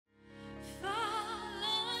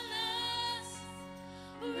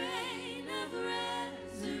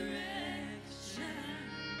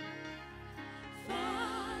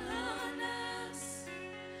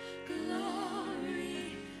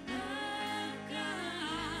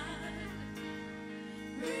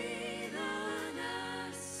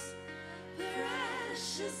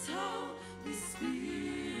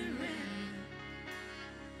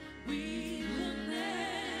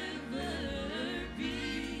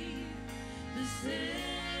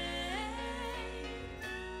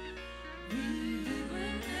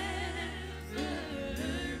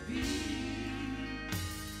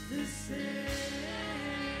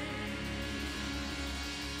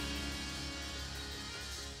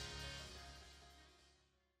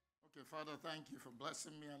Father, thank you for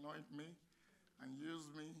blessing me, anoint me, and use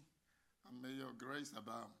me, and may your grace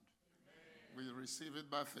abound. Amen. We receive it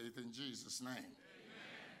by faith in Jesus' name. Amen.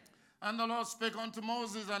 And the Lord spake unto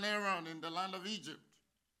Moses and Aaron in the land of Egypt.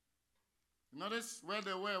 Notice where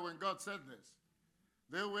they were when God said this.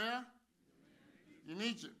 They were in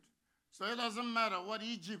Egypt. So it doesn't matter what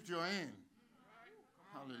Egypt you're in.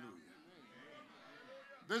 Hallelujah.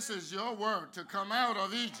 This is your word to come out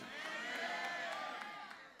of Egypt.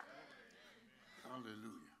 Hallelujah.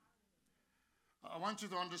 I want you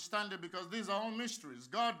to understand it because these are all mysteries.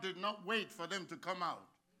 God did not wait for them to come out.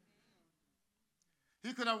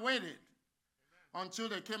 He could have waited until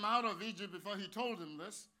they came out of Egypt before he told them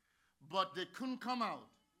this, but they couldn't come out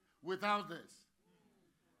without this.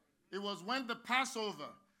 It was when the Passover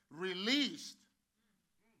released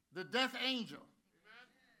the death angel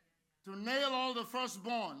to nail all the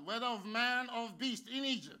firstborn, whether of man or of beast, in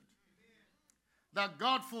Egypt, that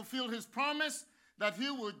God fulfilled his promise that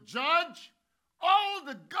he would judge all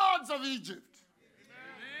the gods of Egypt.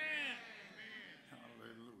 Amen.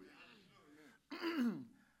 Hallelujah.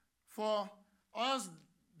 For us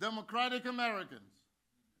democratic Americans,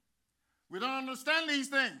 we don't understand these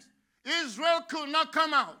things. Israel could not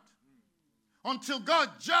come out until God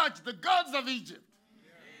judged the gods of Egypt.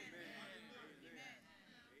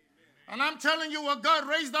 And I'm telling you, what God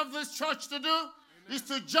raised up this church to do is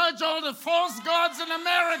to judge all the false gods in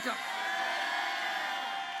America.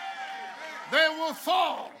 They will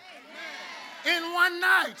fall in one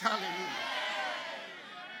night. Hallelujah.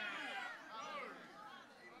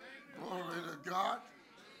 Glory to God.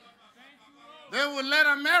 They will let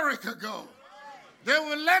America go. They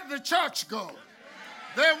will let the church go.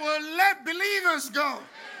 They will let believers go.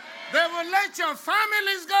 They will let your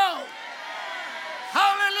families go.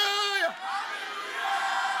 Hallelujah.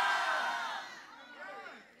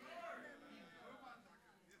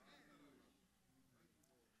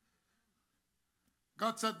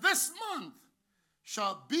 God said, this month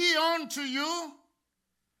shall be unto you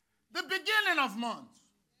the beginning of months.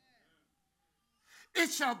 It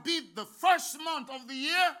shall be the first month of the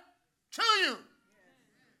year to you.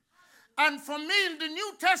 And for me in the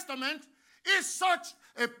New Testament is such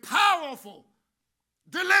a powerful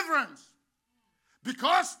deliverance.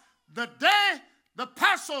 Because the day the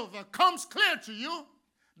Passover comes clear to you,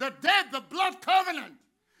 the day the blood covenant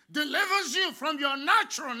delivers you from your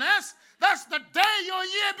naturalness, that's the day your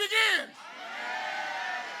year begins.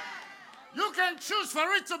 You can choose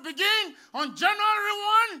for it to begin on January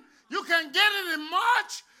 1. You can get it in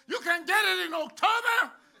March. You can get it in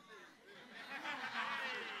October.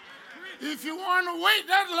 If you want to wait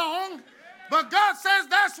that long, but God says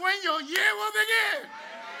that's when your year will begin.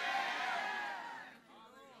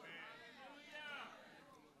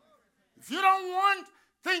 If you don't want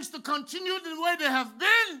things to continue the way they have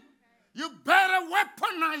been, you better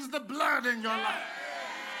weaponize the blood in your life.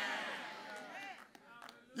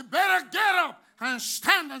 You better get up and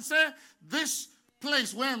stand and say, this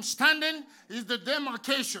place where I'm standing is the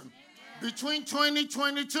demarcation between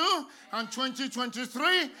 2022 and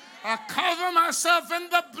 2023. I cover myself in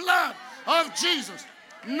the blood of Jesus.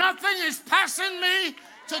 Nothing is passing me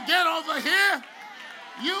to get over here.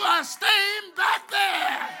 You are staying back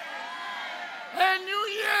there. A new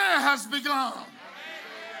year has begun.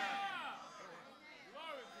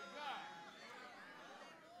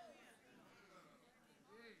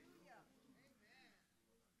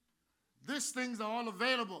 These things are all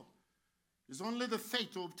available. It's only the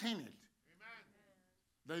faith to obtain it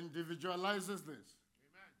that individualizes this.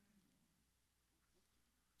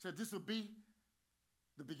 So this will be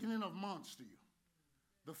the beginning of months to you.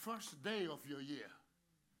 The first day of your year.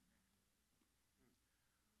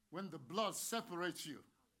 When the blood separates you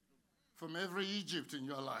from every Egypt in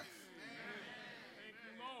your life. Thank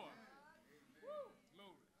you,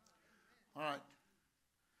 Lord. All right.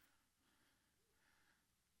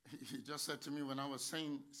 He just said to me when I was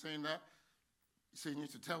saying that, he said, you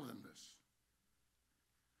need to tell them this.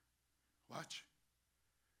 Watch.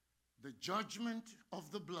 The judgment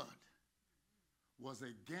of the blood was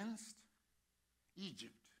against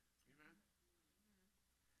Egypt.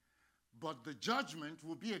 But the judgment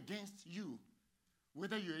will be against you,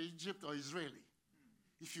 whether you're Egypt or Israeli,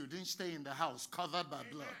 if you didn't stay in the house covered by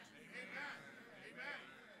blood.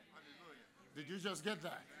 Did you just get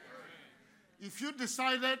that? If you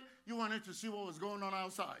decided you wanted to see what was going on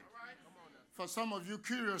outside, for some of you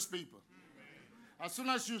curious people, as soon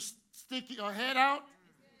as you stick your head out,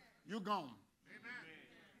 you're gone.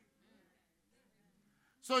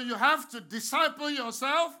 So you have to disciple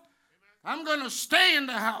yourself. I'm going to stay in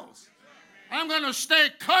the house. I'm going to stay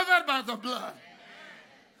covered by the blood.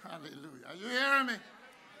 Hallelujah. Are you hearing me?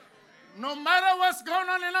 No matter what's going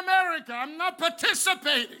on in America, I'm not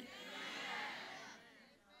participating.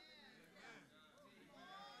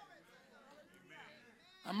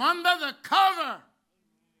 I'm under the cover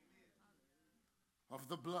of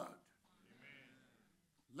the blood.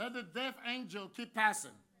 Let the death angel keep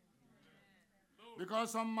passing.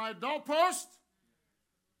 Because on my doorpost,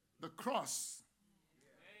 the cross.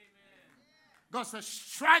 God says,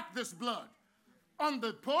 strike this blood on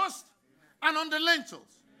the post and on the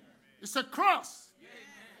lintels. It's a cross.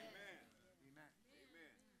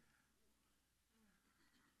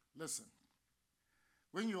 Listen,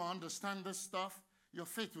 when you understand this stuff, your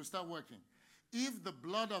faith will start working. If the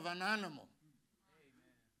blood of an animal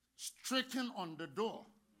stricken on the door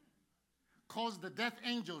caused the death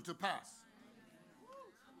angel to pass,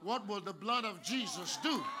 what will the blood of Jesus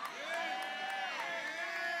do?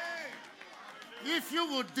 If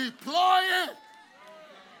you would deploy it.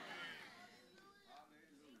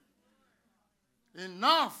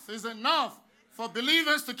 Enough is enough for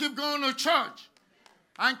believers to keep going to church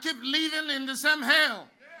and keep living in the same hell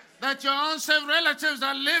that your unsaved relatives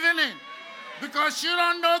are living in, because you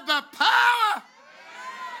don't know the power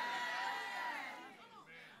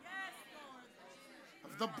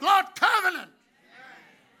of the blood covenant.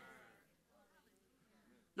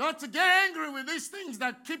 You ought to get angry with these things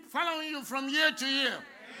that keep following you from year to year.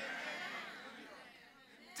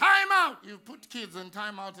 Time out. You put kids in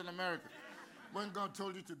time out in America when God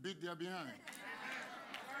told you to beat their behind.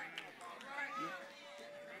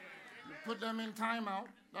 You put them in time out.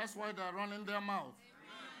 That's why they're running their mouth.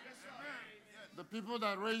 The people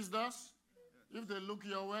that raised us, if they look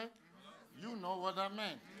your way, you know what that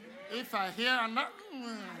meant. If I hear and that,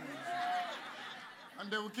 and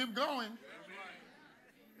they will keep going,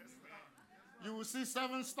 you will see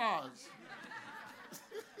 7 stars.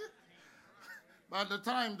 By the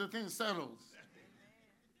time the thing settles.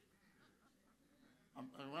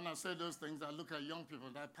 When I say those things, I look at young people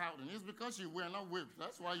that are pouting. It's because you were not whipped.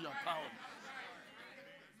 That's why you're pouting.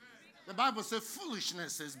 The Bible says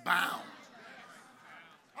foolishness is bound.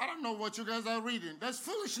 I don't know what you guys are reading. There's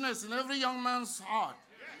foolishness in every young man's heart.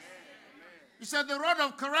 He said the rod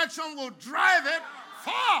of correction will drive it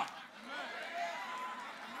far.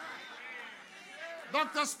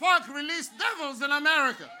 Dr. Spark released devils in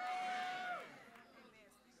America.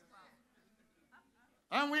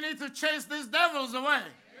 And we need to chase these devils away.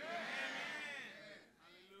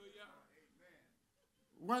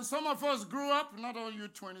 When some of us grew up, not all you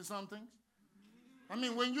 20-somethings, I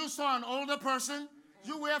mean, when you saw an older person,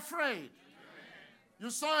 you were afraid. You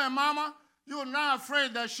saw a mama, you were not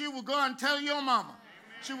afraid that she would go and tell your mama.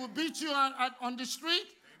 She would beat you on the street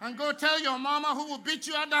and go tell your mama, who will beat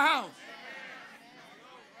you at the house.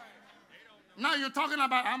 Now you're talking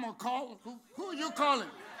about, I'm going to call. Who are you calling?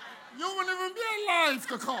 You wouldn't even be alive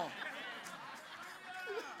to call.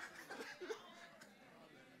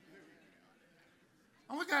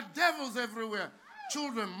 And we got devils everywhere.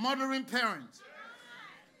 Children murdering parents.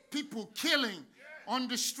 People killing on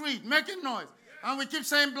the street, making noise. And we keep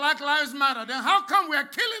saying Black Lives Matter. Then how come we're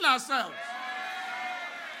killing ourselves?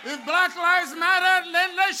 If Black Lives Matter,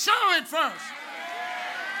 then let's show it first.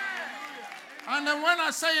 And then when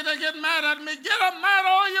I say they get mad at me, get up mad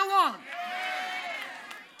all you want.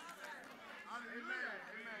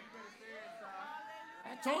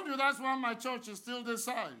 I told you that's why my church is still this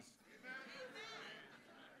size.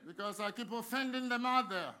 Because I keep offending them out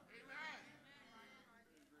there.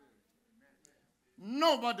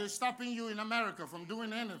 Nobody's stopping you in America from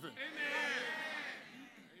doing anything. Amen.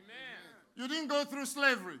 You didn't go through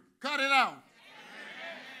slavery. Cut it out. Amen.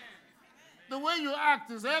 The way you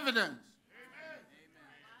act is evidence.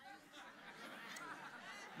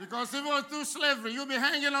 Because if it was through slavery, you'll be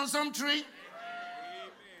hanging on some tree.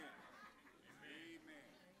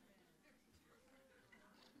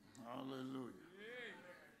 Hallelujah.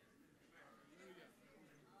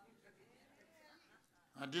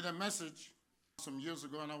 I did a message some years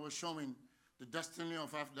ago, and I was showing the destiny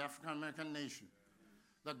of the African American nation.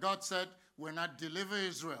 That God said, when I deliver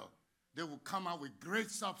Israel, they will come out with great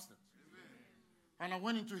substance. Amen. And I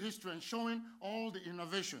went into history and showing all the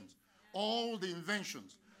innovations, all the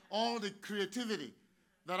inventions, all the creativity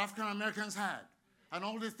that African Americans had. And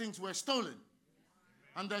all these things were stolen.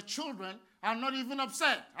 And their children are not even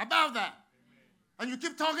upset about that. And you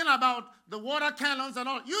keep talking about the water cannons and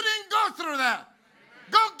all. You didn't go through that.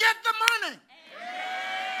 Go get the money.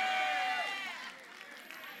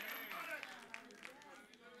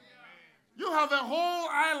 You have a whole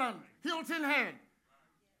island, Hilton Head,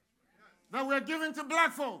 that were given to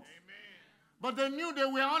black folks. But they knew they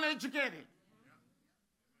were uneducated.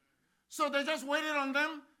 So they just waited on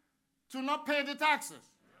them to not pay the taxes.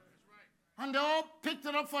 And they all picked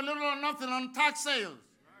it up for little or nothing on tax sales.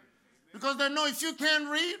 Because they know if you can't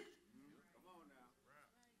read,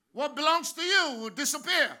 what belongs to you will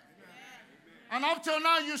disappear. And up till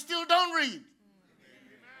now, you still don't read.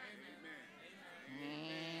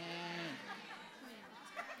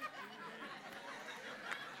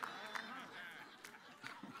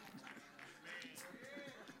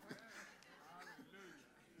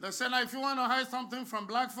 They said, now, if you want to hide something from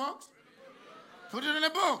black folks, put it in a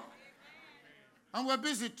book. And we're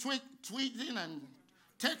busy tweeting and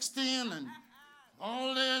texting and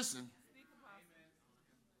all this. And,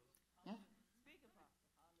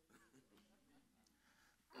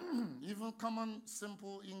 even common,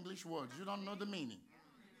 simple English words, you don't know the meaning.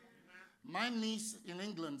 My niece in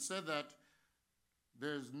England said that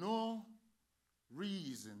there's no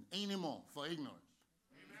reason anymore for ignorance.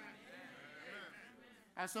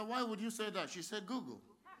 I said, why would you say that? She said, Google.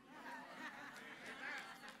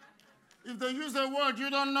 If they use a word you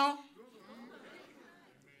don't know.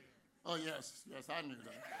 Oh, yes, I knew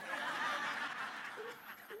that.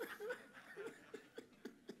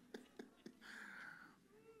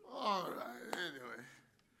 All right, anyway.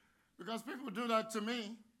 Because people do that to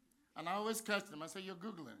me, and I always catch them. I say, you're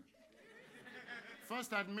Googling.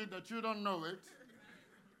 First, admit that you don't know it,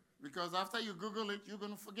 because after you Google it, you're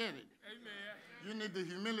going to forget it. Amen. You need the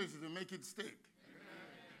humility to make it stick.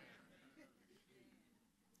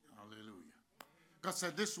 Hallelujah. God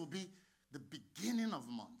said this will be the beginning of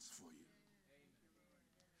months for you.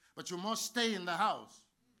 But you must stay in the house,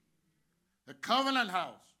 the covenant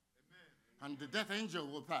house, and the death angel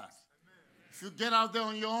will pass. If you get out there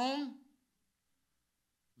on your own,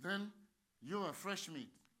 then you are fresh meat.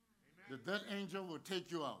 The death angel will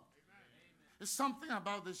take you out. There's something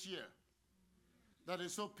about this year that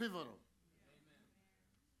is so pivotal.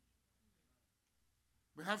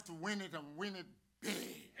 We have to win it and win it big.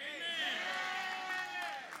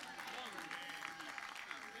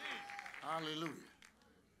 Hallelujah.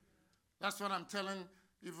 That's what I'm telling,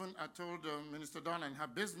 even I told Minister Donna in her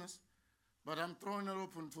business, but I'm throwing it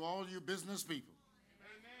open to all you business people.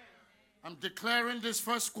 I'm declaring this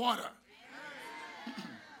first quarter.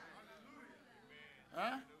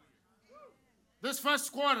 Huh? This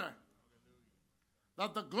first quarter,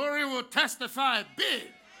 that the glory will testify big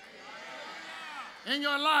in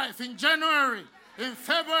your life, in January, in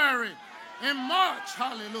February, in March.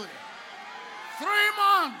 Hallelujah. 3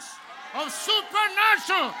 months of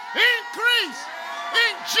supernatural increase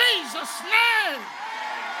in Jesus' name.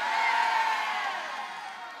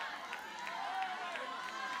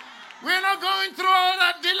 We're not going through all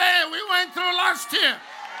that delay we went through last year.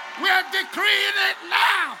 We are decreeing it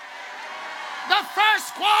now. The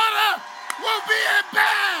first quarter will be a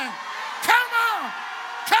bang. Come on.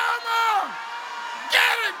 Come on.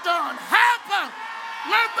 Get it done. Happen.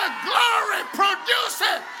 Let the glory produce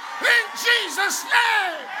it in Jesus'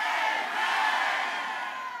 name.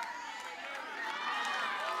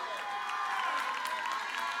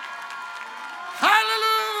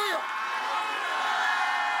 Hallelujah.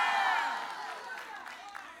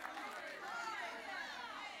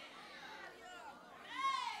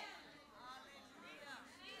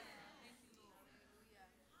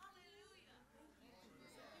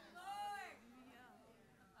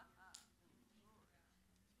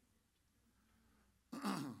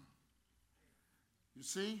 You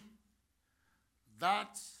see,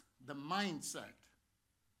 that's the mindset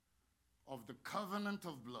of the covenant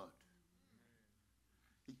of blood.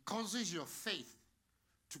 It causes your faith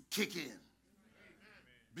to kick in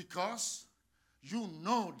because you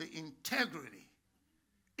know the integrity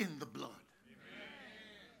in the blood.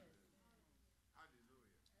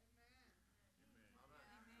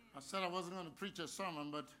 I said I wasn't going to preach a sermon,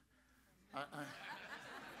 but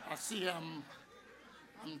I see I'm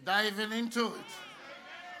diving into it.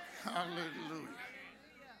 Hallelujah.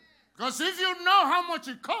 Because if you know how much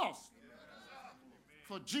it costs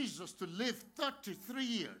for Jesus to live 33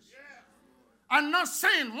 years and not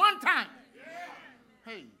sin one time,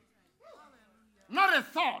 hey, not a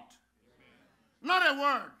thought, not a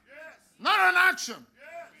word, not an action,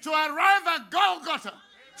 to arrive at Golgotha,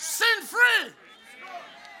 sin-free.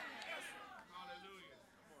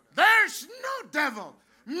 There's no devil,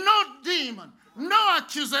 no demon, no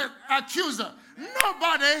accuser.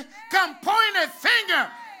 Nobody can point a finger.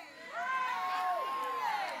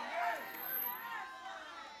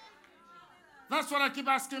 That's what I keep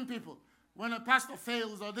asking people. When a pastor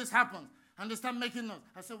fails or this happens, and they start making notes,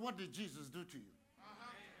 I say, what did Jesus do to you?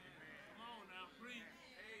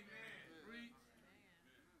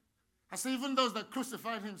 I say, even those that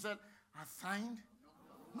crucified him said, I find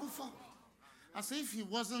no fault. I say, if he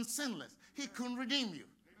wasn't sinless, he couldn't redeem you.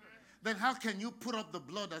 then how can you put up the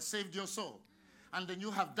blood that saved your soul? And then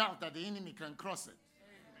you have doubt that the enemy can cross it.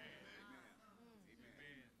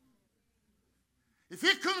 If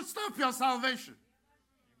he couldn't stop your salvation,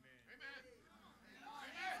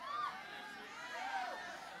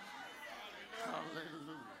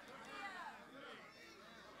 hallelujah.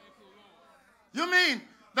 You mean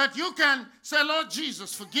that you can say, Lord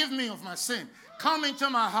Jesus, forgive me of my sin. Come into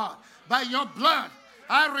my heart. By your blood,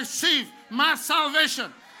 I receive my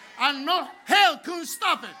salvation. And no hell can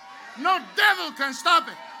stop it. No devil can stop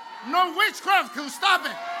it. No witchcraft can stop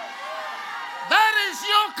it. That is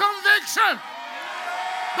your conviction.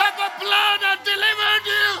 That the blood that delivered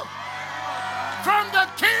you from the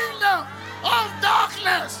kingdom of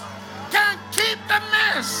darkness can keep the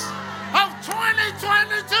mess of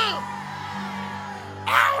 2022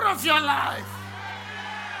 out of your life.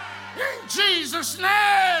 In Jesus'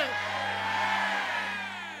 name.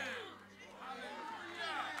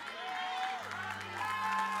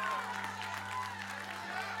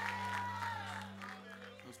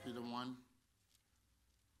 First Peter 1,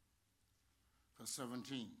 verse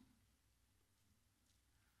 17.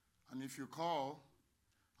 And if you call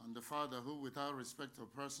on the Father who without respect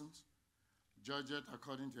of persons judgeth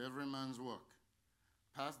according to every man's work,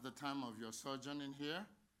 pass the time of your sojourning here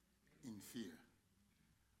in fear.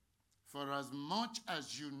 For as much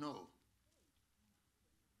as you know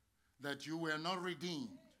that you were not redeemed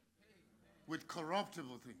with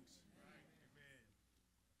corruptible things,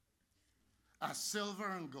 as silver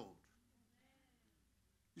and gold.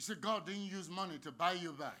 You see, God didn't use money to buy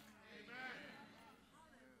you back.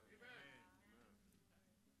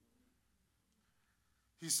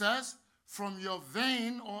 He says, from your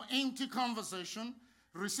vain or empty conversation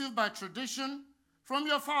received by tradition from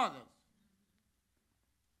your fathers.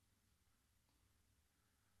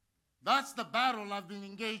 That's the battle I've been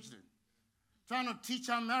engaged in. Trying to teach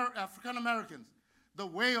African Americans the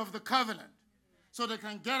way of the covenant so they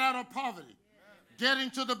can get out of poverty, get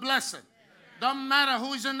into the blessing. Doesn't matter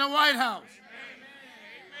who is in the White House.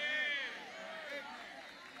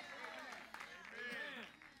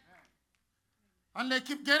 And they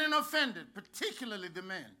keep getting offended, particularly the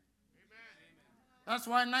men. That's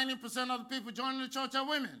why 90% of the people joining the church are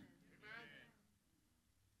women.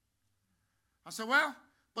 I said, well,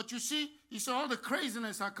 but you see all the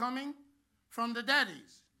craziness are coming from the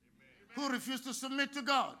daddies who refuse to submit to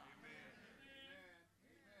God.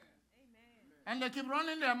 And they keep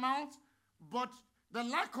running their mouths, but the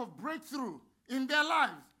lack of breakthrough in their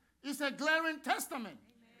lives is a glaring testament.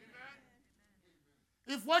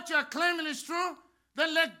 If what you're claiming is true,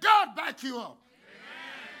 then let God back you up.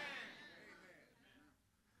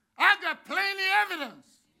 I got plenty evidence.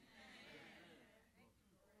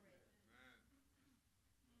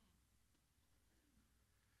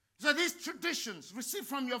 So these traditions received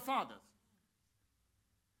from your fathers.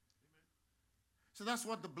 So that's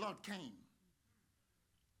what the blood came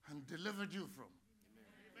and delivered you from.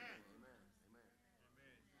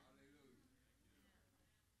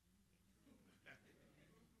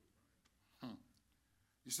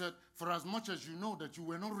 He said, for as much as you know that you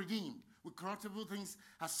were not redeemed with corruptible things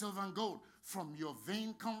as silver and gold from your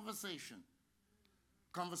vain conversation.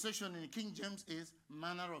 Conversation in the King James is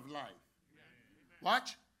manner of life.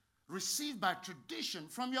 Watch. Received by tradition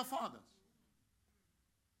from your fathers.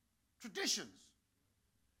 Traditions.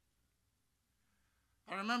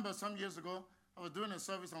 I remember some years ago, I was doing a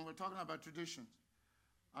service and we were talking about traditions.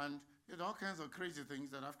 And all kinds of crazy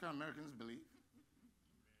things that African Americans believe.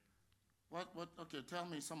 Okay, tell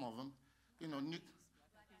me some of them.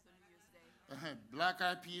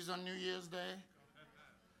 Black-eyed peas on New Year's Day.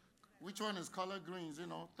 Which one is collard greens,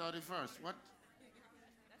 31st? What?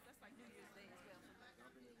 That's like New Year's Day as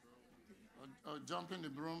well. Jump in the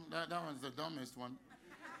broom. That one's the dumbest one.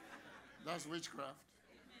 That's witchcraft.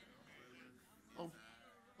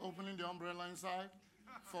 Opening the umbrella inside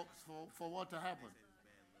for what to happen?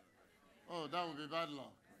 Oh, that would be bad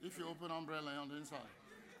luck. If you open umbrella on the inside.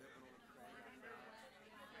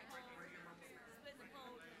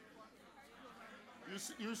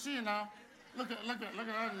 You see now, look at all this.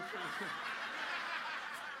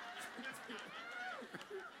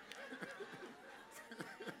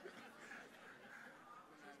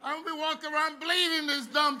 I don't be walking around believing these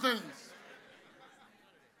dumb things.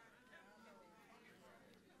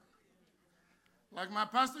 Like my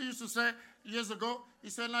pastor used to say years ago, he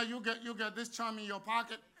said, now you get this charm in your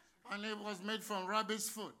pocket, and it was made from rabbit's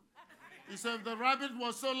foot. He said, if the rabbit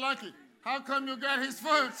was so lucky, how come you got his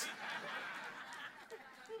foot?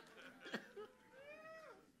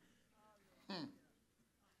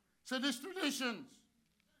 So these traditions,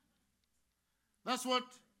 that's what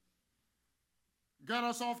got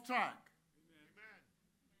us off track.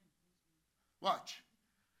 Watch.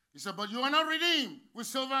 He said, but you are not redeemed with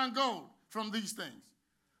silver and gold from these things,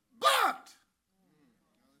 but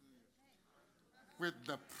with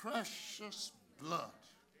the precious blood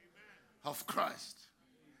of Christ,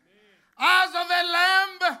 as of a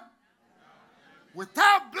lamb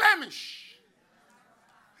without blemish.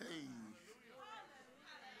 Hey.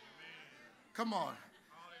 Come on.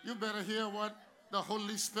 You better hear what the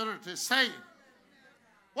Holy Spirit is saying.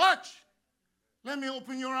 Watch. Let me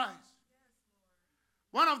open your eyes.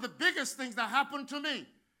 One of the biggest things that happened to me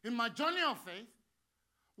in my journey of faith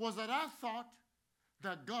was that I thought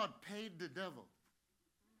that God paid the devil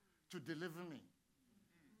to deliver me.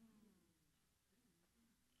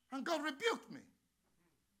 And God rebuked me.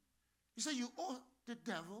 He said, you owe the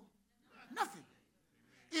devil nothing.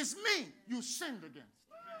 It's me you sinned against.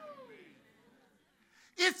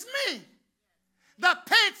 It's me that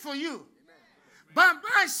paid for you by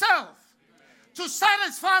myself to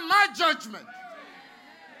satisfy my judgment.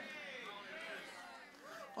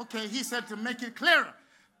 Okay, he said to make it clearer,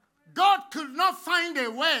 God could not find a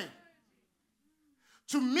way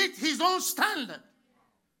to meet his own standard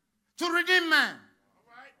to redeem man.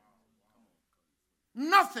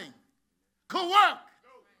 Nothing could work.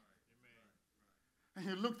 And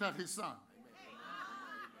he looked at his son.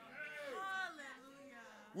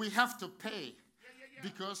 We have to pay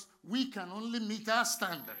because we can only meet our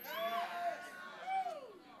standard.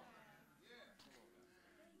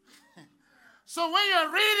 So when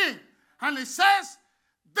you're reading and it says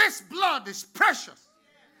this blood is precious,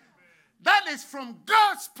 that is from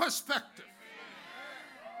God's perspective.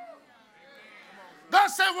 God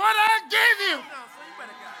said, what I gave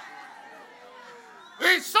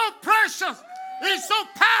you is so precious, it's so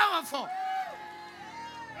powerful.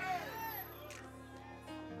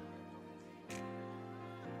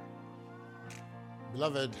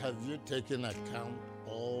 Beloved, have you taken account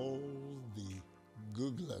all the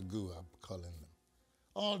googla-goo, I'm calling them,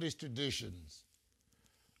 all these traditions,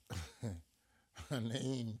 an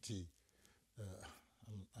empty,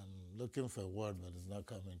 I'm looking for a word, but it's not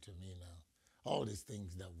coming to me now. All these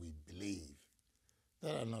things that we believe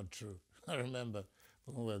that are not true. I remember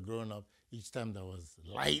when we were growing up, each time there was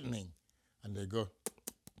lightning, and they go,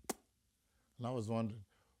 and I was wondering,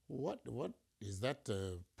 what is that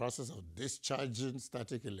the process of discharging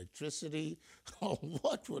static electricity, or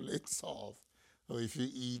what will it solve? Or if you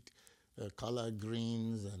eat collard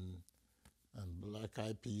greens and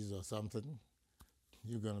black-eyed peas or something,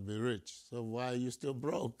 you're going to be rich. So why are you still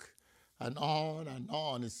broke? And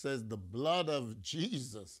on. It says the blood of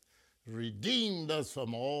Jesus redeemed us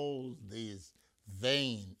from all these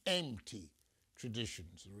vain, empty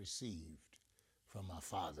traditions received from our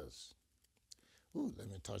fathers. Ooh, let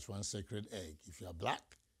me touch one sacred egg. If you're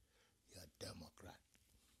black, you're a Democrat.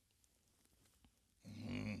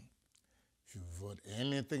 If you vote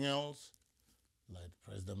anything else, like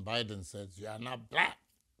President Biden says, you are not black.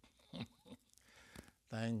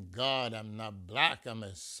 Thank God I'm not black. I'm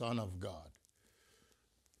a son of God.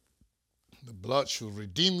 The blood should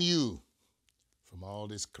redeem you from all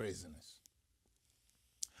this craziness.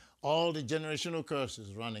 All the generational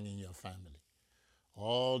curses running in your family.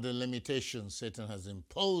 All the limitations Satan has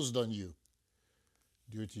imposed on you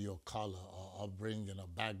due to your color or upbringing or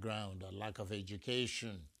background or lack of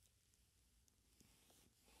education.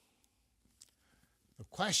 The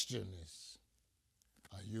question is,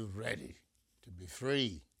 are you ready to be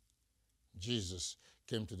free? Jesus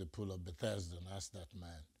came to the pool of Bethesda and asked that man,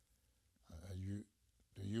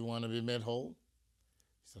 do you want to be made whole?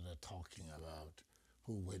 He started talking about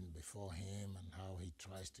who went before him and how he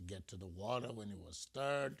tries to get to the water when he was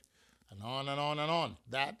stirred, and on and on and on.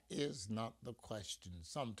 That is not the question.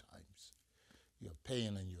 Sometimes your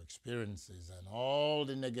pain and your experiences and all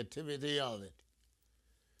the negativity of it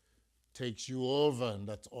takes you over, and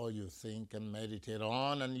that's all you think and meditate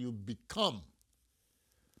on, and you become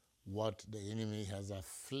what the enemy has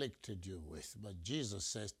afflicted you with. But Jesus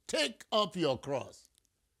says, take up your cross.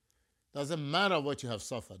 Doesn't matter what you have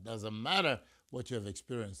suffered. Doesn't matter what you have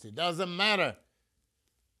experienced. It doesn't matter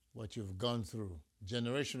what you've gone through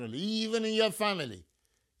generationally, even in your family.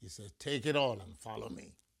 He says, take it all and follow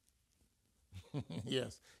me.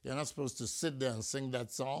 Yes, you're not supposed to sit there and sing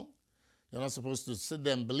that song. You're not supposed to sit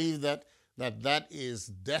there and believe that is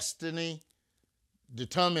destiny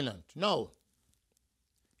determinant. No.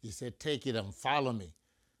 He said, take it and follow me.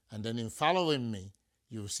 And then in following me,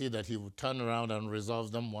 you will see that he will turn around and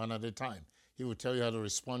resolve them one at a time. He will tell you how to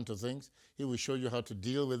respond to things. He will show you how to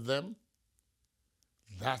deal with them.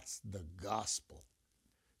 That's the gospel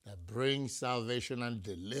that brings salvation and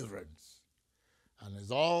deliverance. And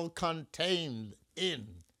it's all contained in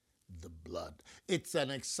the blood. It's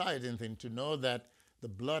an exciting thing to know that the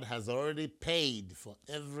blood has already paid for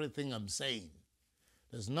everything I'm saying.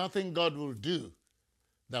 There's nothing God will do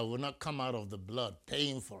that will not come out of the blood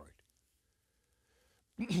paying for it.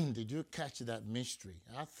 Did you catch that mystery?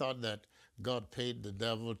 I thought that God paid the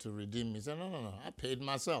devil to redeem me. He said, no. I paid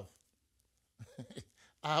myself.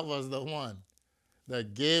 I was the one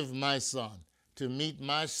that gave my son to meet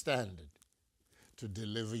my standard to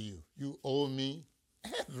deliver you. You owe me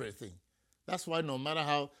everything. That's why no matter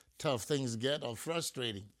how tough things get or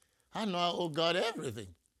frustrating, I know I owe God everything.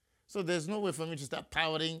 So there's no way for me to start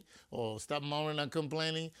pouting or start murmuring and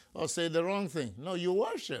complaining or say the wrong thing. No, you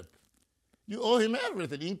worship. You owe him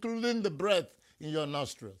everything, including the breath in your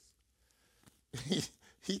nostrils.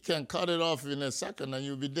 He can cut it off in a second and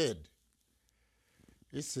you'll be dead.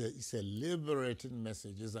 It's a liberating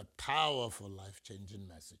message. It's a powerful, life-changing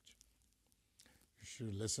message. You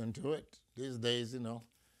should listen to it. These days,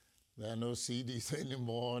 there are no CDs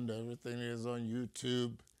anymore and everything is on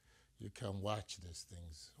YouTube. You can watch these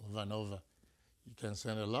things over and over. You can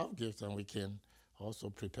send a love gift and we can also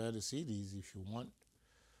prepare the CDs if you want.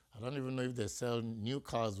 I don't even know if they sell new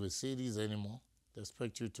cars with CDs anymore. They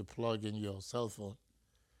expect you to plug in your cell phone.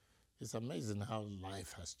 It's amazing how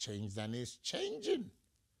life has changed and it's changing.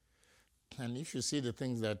 And if you see the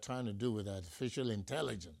things they're trying to do with artificial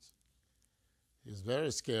intelligence, it's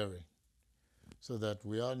very scary. So that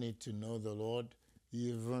we all need to know the Lord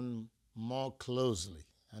even more closely.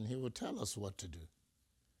 And he will tell us what to do.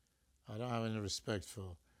 I don't have any respect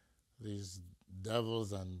for these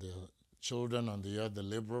devils and the children on the earth, the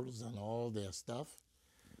liberals and all their stuff.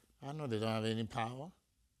 I know they don't have any power.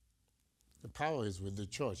 The power is with the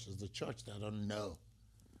church. It's the church that don't know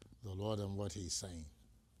the Lord and what he's saying.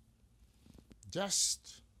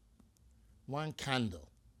 Just one candle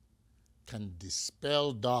can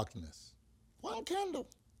dispel darkness. One candle.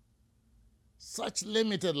 Such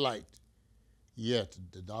limited light. Yet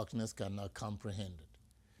the darkness cannot comprehend it.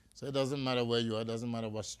 So it doesn't matter where you are. It doesn't matter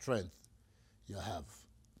what strength you have.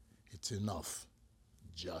 It's enough.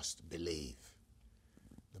 Just believe.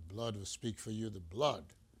 The blood will speak for you. The blood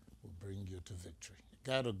will bring you to victory.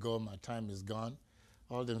 Got to go. My time is gone.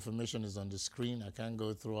 All the information is on the screen. I can't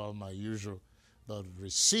go through all my usual. But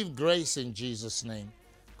receive grace in Jesus' name.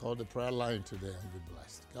 Call the prayer line today and be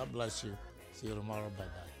blessed. God bless you. See you tomorrow.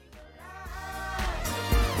 Bye-bye.